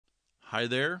Hi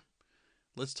there.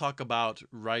 Let's talk about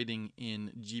writing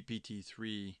in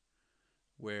GPT-3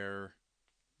 where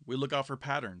we look out for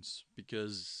patterns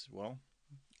because, well,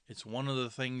 it's one of the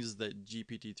things that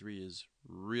GPT-3 is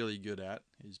really good at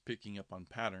is picking up on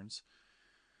patterns.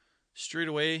 Straight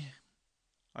away,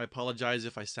 I apologize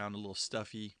if I sound a little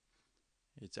stuffy.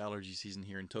 It's allergy season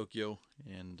here in Tokyo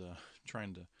and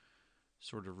trying to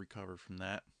sort of recover from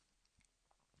that.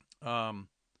 Um,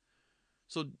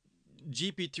 so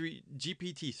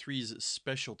GPT-3's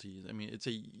specialty, I mean, it's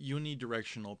a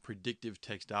unidirectional predictive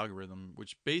text algorithm,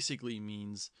 which basically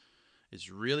means it's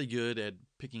really good at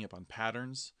picking up on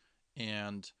patterns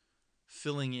and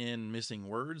filling in missing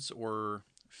words or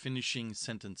finishing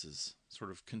sentences,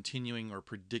 sort of continuing or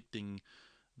predicting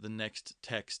the next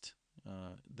text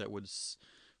that would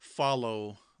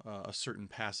follow a certain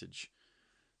passage.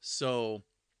 So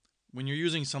when you're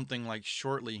using something like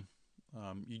Shortly,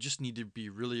 you just need to be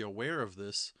really aware of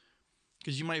this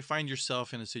because you might find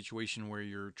yourself in a situation where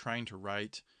you're trying to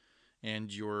write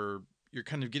and you're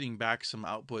kind of getting back some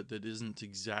output that isn't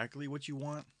exactly what you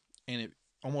want, and it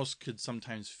almost could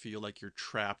sometimes feel like you're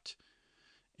trapped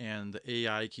and the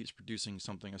AI keeps producing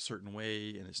something a certain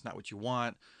way and it's not what you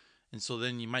want, and so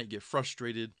then you might get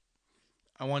frustrated.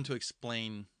 I want to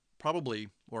explain probably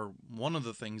or one of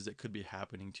the things that could be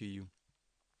happening to you,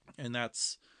 and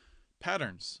that's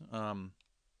patterns.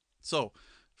 So,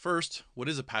 first, what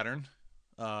is a pattern?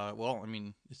 Well, I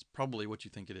mean, it's probably what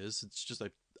you think it is. It's just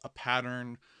a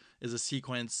pattern is a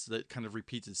sequence that kind of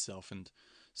repeats itself, and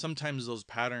sometimes those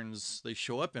patterns they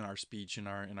show up in our speech, in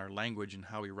our language, and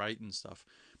how we write and stuff.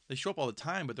 They show up all the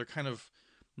time, but they're kind of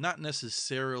not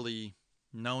necessarily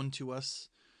known to us.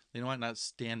 They might not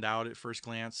stand out at first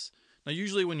glance. Now,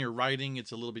 usually when you're writing,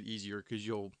 it's a little bit easier because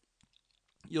you'll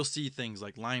see things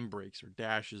like line breaks or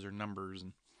dashes or numbers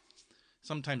and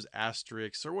sometimes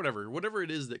asterisks or whatever it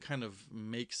is that kind of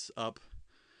makes up,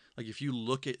 like if you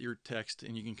look at your text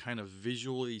and you can kind of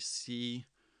visually see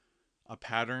a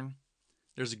pattern,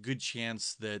 there's a good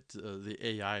chance that the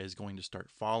AI is going to start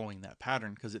following that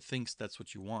pattern because it thinks that's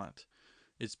what you want.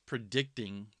 It's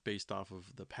predicting based off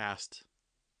of the past.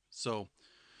 So,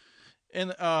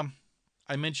 and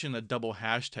I mentioned a double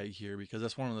hashtag here because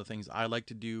that's one of the things I like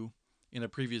to do. In a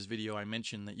previous video, I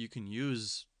mentioned that you can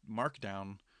use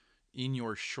Markdown in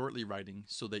your Shortly writing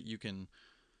so that you can,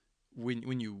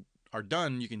 when you are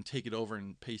done, you can take it over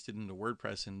and paste it into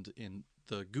WordPress, and in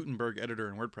the Gutenberg editor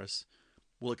in WordPress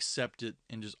will accept it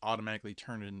and just automatically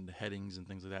turn it into headings and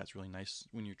things like that. It's really nice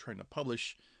when you're trying to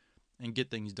publish and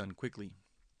get things done quickly.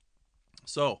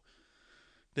 So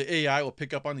the AI will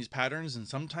pick up on these patterns, and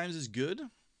sometimes it's good,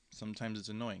 sometimes it's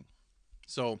annoying.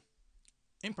 So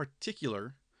in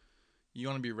particular, you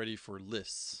want to be ready for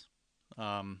lists.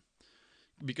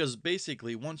 Because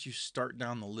basically once you start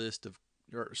down the list of,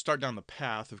 or start down the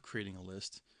path of creating a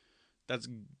list, that's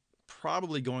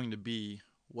probably going to be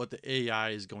what the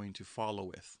AI is going to follow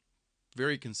with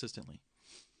very consistently.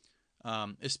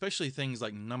 Especially things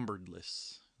like numbered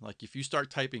lists. Like if you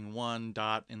start typing 1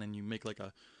 dot and then you make like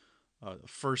a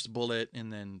first bullet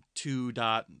and then 2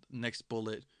 dot next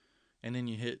bullet, and then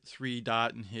you hit 3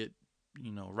 dot and hit,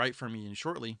 write for me in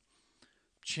Shortly,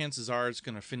 chances are it's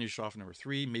going to finish off number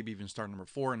 3, maybe even start number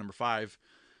 4 and number 5,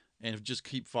 and just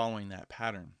keep following that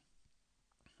pattern.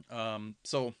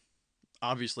 So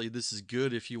obviously this is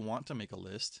good if you want to make a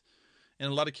list. In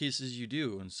a lot of cases you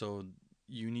do, and so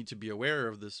you need to be aware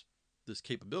of this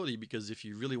capability, because if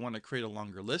you really want to create a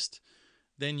longer list,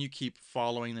 then you keep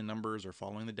following the numbers or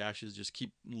following the dashes, just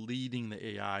keep leading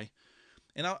the AI.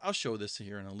 And I'll show this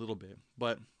here in a little bit,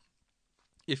 but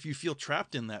if you feel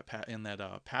trapped in that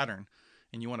pattern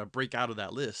and you want to break out of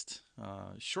that list,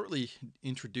 Shortly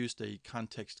introduced a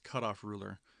context cutoff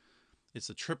ruler. It's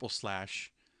a triple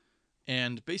slash,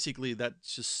 and basically that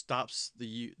just stops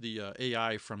the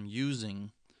AI from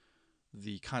using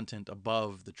the content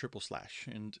above the triple slash.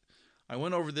 And I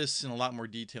went over this in a lot more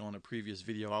detail in a previous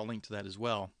video. I'll link to that as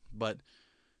well. But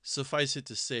suffice it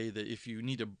to say that if you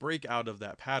need to break out of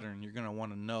that pattern, you're going to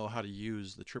want to know how to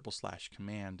use the triple slash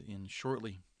command in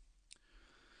Shortly.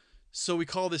 So we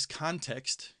call this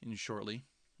context in Shortly.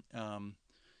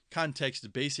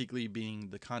 Context basically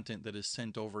being the content that is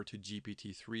sent over to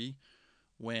GPT-3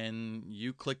 when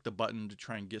you click the button to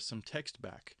try and get some text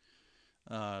back.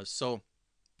 So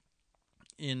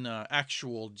in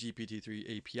actual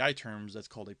GPT-3 API terms, that's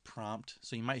called a prompt.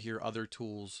 So you might hear other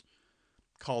tools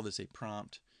call this a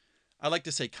prompt. I like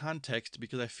to say context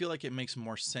because I feel like it makes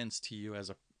more sense to you as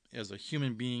a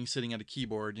human being sitting at a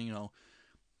keyboard.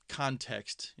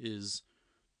 Context is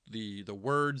the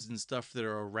words and stuff that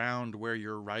are around where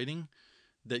you're writing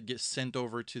that get sent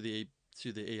over to the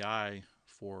AI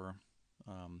for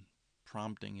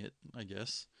prompting it, I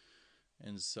guess.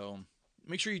 And so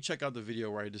make sure you check out the video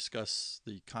where I discuss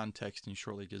the context in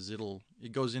Shortly, because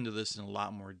it goes into this in a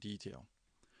lot more detail.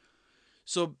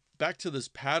 So back to this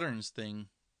patterns thing.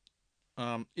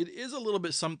 It is a little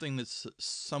bit something that's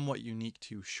somewhat unique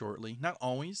to Shortly. Not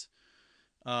always,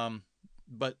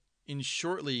 but in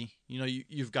Shortly,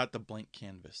 you've got the blank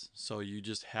canvas. So you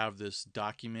just have this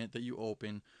document that you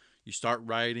open, you start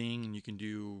writing, and you can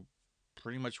do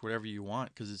pretty much whatever you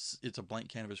want because it's a blank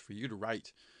canvas for you to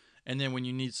write. And then when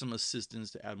you need some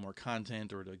assistance to add more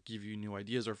content or to give you new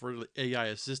ideas, or for the AI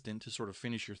assistant to sort of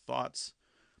finish your thoughts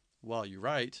while you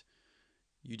write,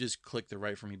 you just click the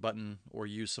write for me button or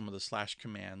use some of the slash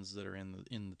commands that are in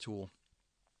the tool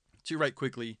to write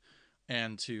quickly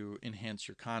and to enhance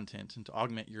your content and to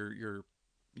augment your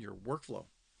workflow.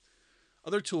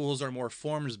 Other tools are more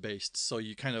forms based, so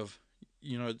you kind of,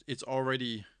 it's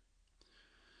already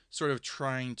sort of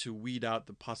trying to weed out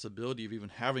the possibility of even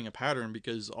having a pattern,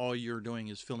 because all you're doing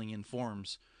is filling in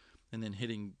forms and then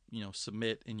hitting,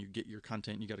 submit, and you get your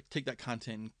content. You got to take that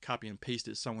content and copy and paste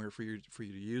it somewhere for you to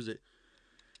use it.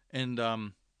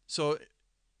 And so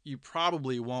you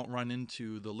probably won't run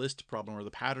into the list problem or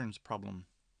the patterns problem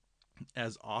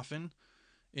as often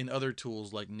in other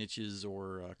tools like niches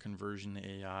or conversion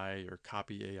AI or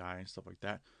copy AI and stuff like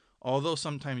that. Although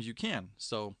sometimes you can.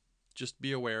 So just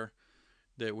be aware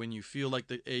that when you feel like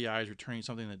the AI is returning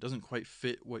something that doesn't quite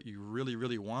fit what you really,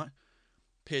 really want,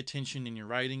 pay attention in your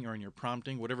writing or in your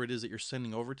prompting, whatever it is that you're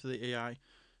sending over to the AI.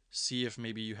 See if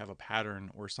maybe you have a pattern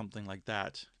or something like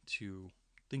that to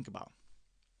think about.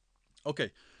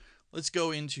 Okay, let's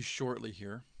go into Shortly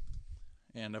here.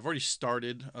 And I've already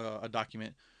started a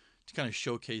document to kind of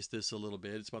showcase this a little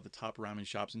bit. It's about the top ramen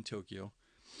shops in Tokyo.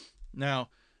 Now,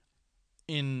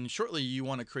 in Shortly, you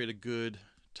want to create a good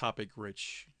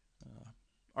topic-rich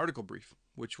article brief,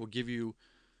 which will give you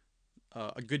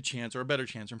a good chance, or a better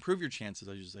chance, or improve your chances,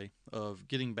 I should say, of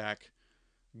getting back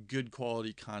good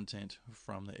quality content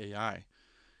from the AI.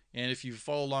 And if you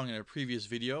follow along in a previous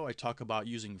video, I talk about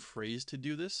using phrase to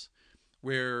do this,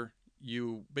 where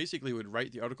you basically would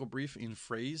write the article brief in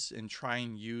phrase and try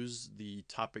and use the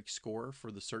topic score for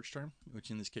the search term,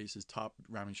 which in this case is top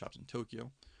ramen shops in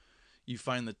Tokyo. You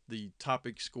find that the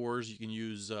topic scores, you can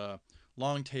use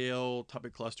long tail,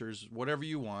 topic clusters, whatever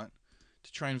you want,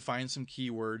 to try and find some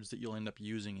keywords that you'll end up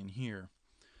using in here.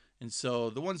 And so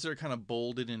the ones that are kind of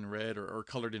bolded in red or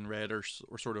colored in red or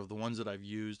sort of the ones that I've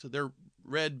used, they're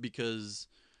red because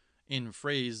in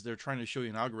phrase they're trying to show you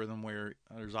an algorithm where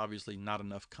there's obviously not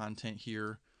enough content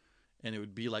here, and it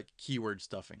would be like keyword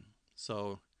stuffing.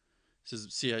 So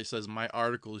it says my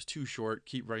article is too short,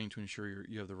 keep writing to ensure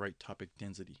you have the right topic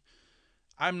density.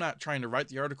 I'm not trying to write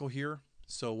the article here,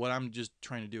 so what I'm just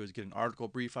trying to do is get an article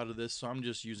brief out of this. So I'm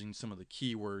just using some of the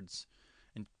keywords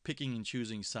and picking and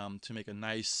choosing some to make a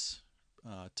nice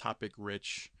topic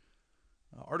rich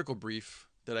article brief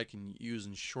that I can use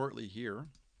in Shortly here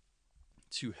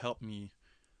to help me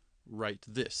write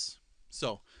this.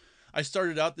 So I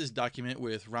started out this document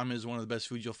with ramen is one of the best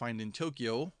foods you'll find in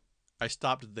Tokyo. I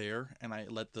stopped there and I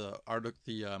let the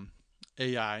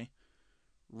AI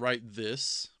write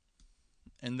this,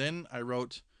 and then I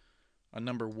wrote a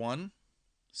number 1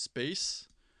 space,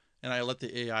 and I let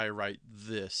the AI write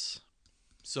this.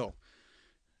 So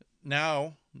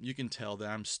now you can tell that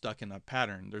I'm stuck in a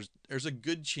pattern. There's a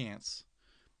good chance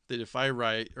that if I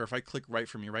write, or if I click write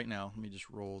for me right now, let me just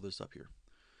roll this up here,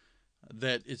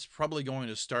 that it's probably going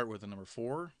to start with a number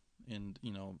 4 and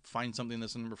find something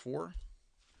that's a number 4,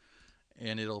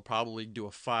 and it'll probably do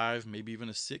a 5, maybe even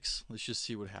a 6. Let's just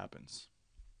see what happens.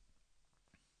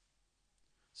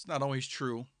 It's not always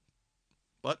true,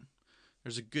 but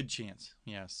there's a good chance.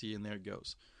 Yeah, see, and there it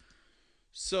goes.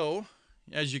 So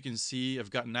as you can see,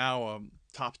 I've got now a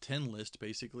top 10 list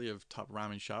basically of top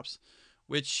ramen shops,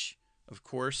 which of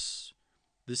course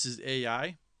this is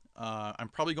AI. I'm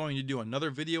probably going to do another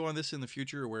video on this in the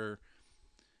future where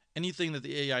anything that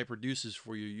the AI produces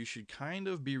for you, you should kind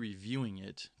of be reviewing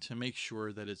it to make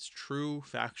sure that it's true,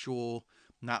 factual,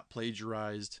 not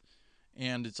plagiarized,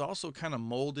 and it's also kind of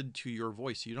molded to your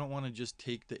voice. You don't want to just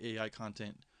take the AI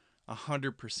content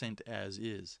 100% as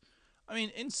is. I mean,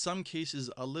 in some cases,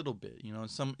 a little bit.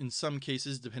 In some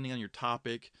cases, depending on your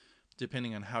topic,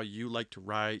 depending on how you like to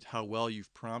write, how well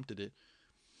you've prompted it,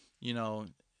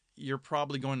 you're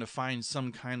probably going to find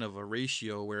some kind of a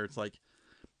ratio where it's like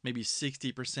maybe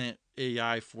 60%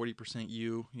 AI, 40%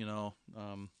 you,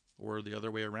 or the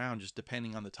other way around, just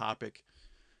depending on the topic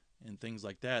and things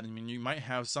like that. I mean, you might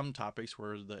have some topics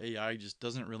where the AI just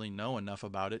doesn't really know enough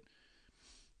about it,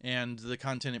 and the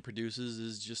content it produces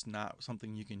is just not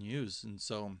something you can use. And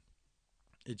so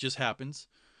It just happens.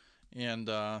 And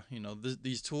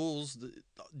these tools, the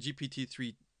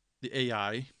GPT-3, the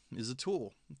AI is a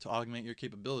tool to augment your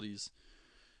capabilities.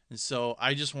 And so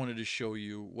I just wanted to show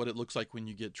you what it looks like when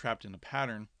you get trapped in a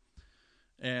pattern.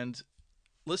 And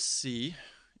let's see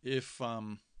if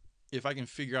I can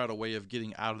figure out a way of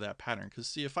getting out of that pattern. Because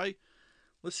see,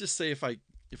 let's just say if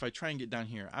I try and get down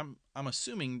here, I'm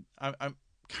assuming I'm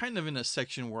kind of in a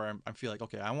section where I feel like,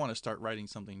 okay, I want to start writing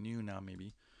something new now.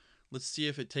 Maybe let's see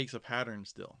if it takes a pattern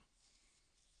still.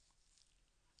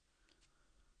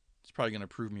 It's probably going to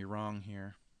prove me wrong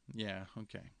here. Yeah,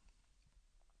 okay.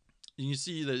 And you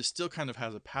see that it still kind of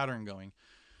has a pattern going,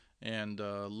 and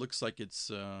looks like it's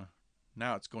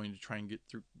now it's going to try and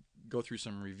go through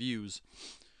some reviews.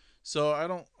 So I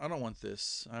don't want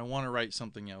this. I want to write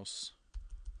something else.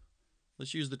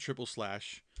 Let's use the triple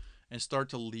slash and start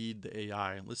to lead the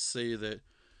AI. Let's say that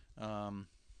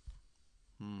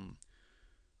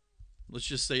let's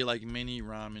just say like many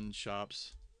ramen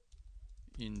shops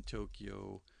in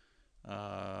Tokyo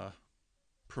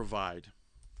provide.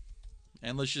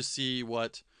 And let's just see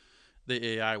what the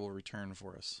AI will return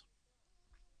for us.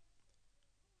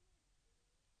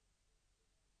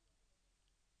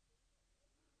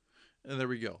 And there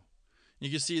we go.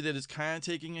 You can see that it's kind of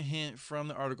taking a hint from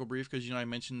the article brief because, I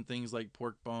mentioned things like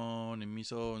pork bone and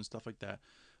miso and stuff like that.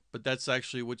 But that's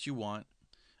actually what you want.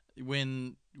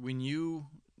 When you,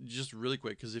 just really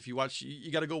quick, because if you watch,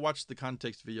 you got to go watch the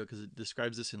context video because it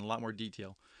describes this in a lot more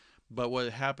detail. But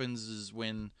what happens is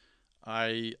when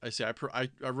I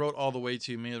wrote all the way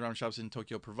to many of the ramen shops in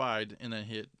Tokyo provide and then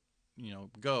hit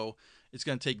go, it's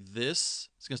going to take this.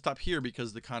 It's going to stop here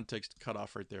because the context cut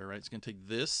off right there, right? It's going to take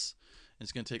this, and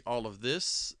it's going to take all of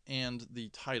this and the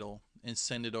title and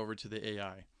send it over to the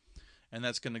AI. And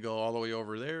that's going to go all the way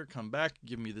over there, come back,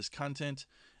 give me this content,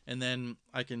 and then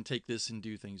I can take this and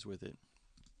do things with it.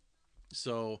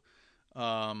 So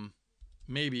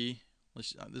maybe,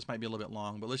 this might be a little bit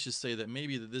long, but let's just say that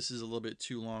maybe this is a little bit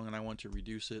too long and I want to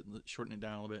reduce it, shorten it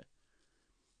down a little bit.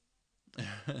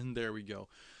 And there we go.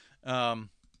 And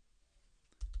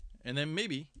then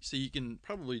maybe, so you can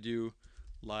probably do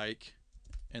like,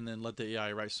 and then let the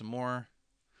AI write some more.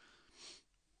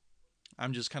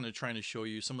 I'm just kind of trying to show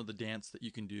you some of the dance that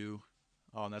you can do.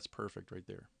 Oh, and that's perfect right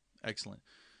there. Excellent.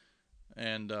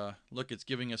 And look, it's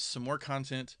giving us some more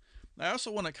content. I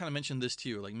also want to kind of mention this to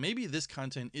you. Like maybe this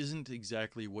content isn't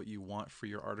exactly what you want for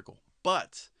your article,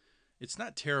 but it's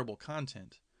not terrible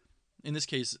content. In this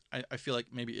case, I feel like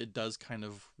maybe it does kind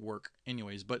of work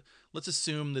anyways, but let's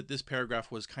assume that this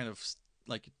paragraph was kind of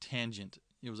like tangent.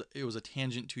 It was a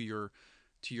tangent to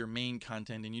your main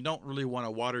content, and you don't really want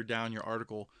to water down your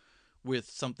article with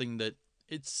something that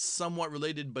it's somewhat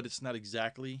related, but it's not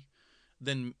exactly.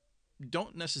 Then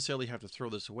don't necessarily have to throw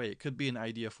this away. It could be an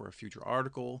idea for a future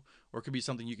article, or it could be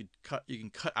something you can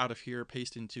cut out of here,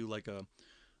 paste into like a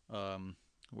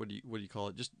what do you call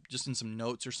it? Just in some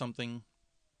notes or something,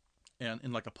 and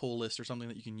in like a pull list or something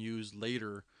that you can use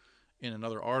later in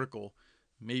another article.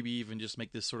 Maybe even just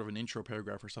make this sort of an intro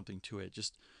paragraph or something to it.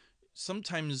 Just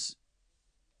sometimes,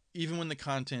 even when the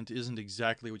content isn't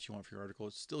exactly what you want for your article,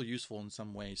 it's still useful in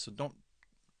some way. So don't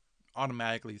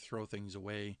automatically throw things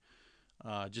away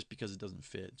just because it doesn't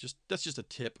fit. That's just a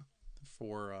tip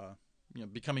for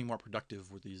becoming more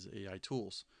productive with these AI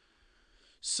tools.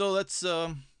 So that's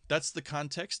the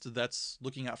context. That's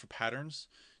looking out for patterns.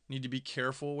 You need to be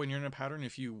careful when you're in a pattern.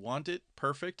 If you want it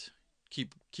perfect,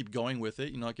 keep going with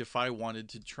it. Like if I wanted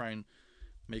to try and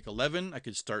make 11, I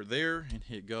could start there and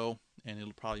hit go, and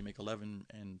it'll probably make 11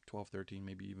 and 12, 13,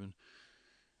 maybe even.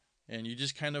 And you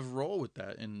just kind of roll with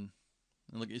that. And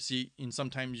look, you see, and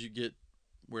sometimes you get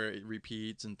where it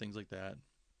repeats and things like that.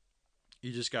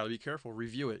 You just got to be careful,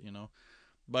 review it,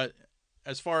 But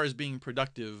as far as being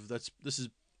productive, this is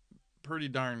pretty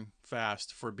darn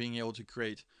fast for being able to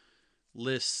create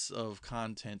lists of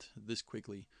content this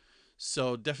quickly.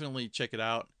 So definitely check it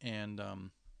out, and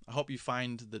I hope you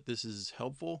find that this is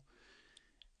helpful,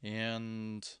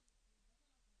 and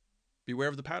beware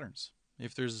of the patterns.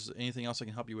 If there's anything else I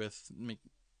can help you with, make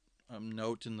a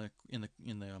note in the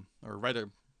or write a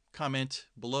comment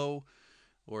below,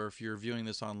 or if you're viewing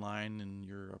this online and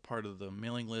you're a part of the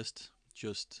mailing list,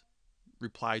 just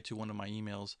reply to one of my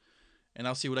emails, and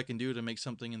I'll see what I can do to make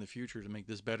something in the future to make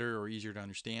this better or easier to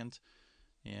understand,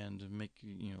 and make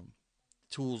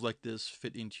tools like this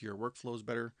fit into your workflows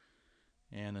better.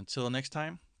 And until next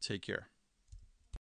time, take care.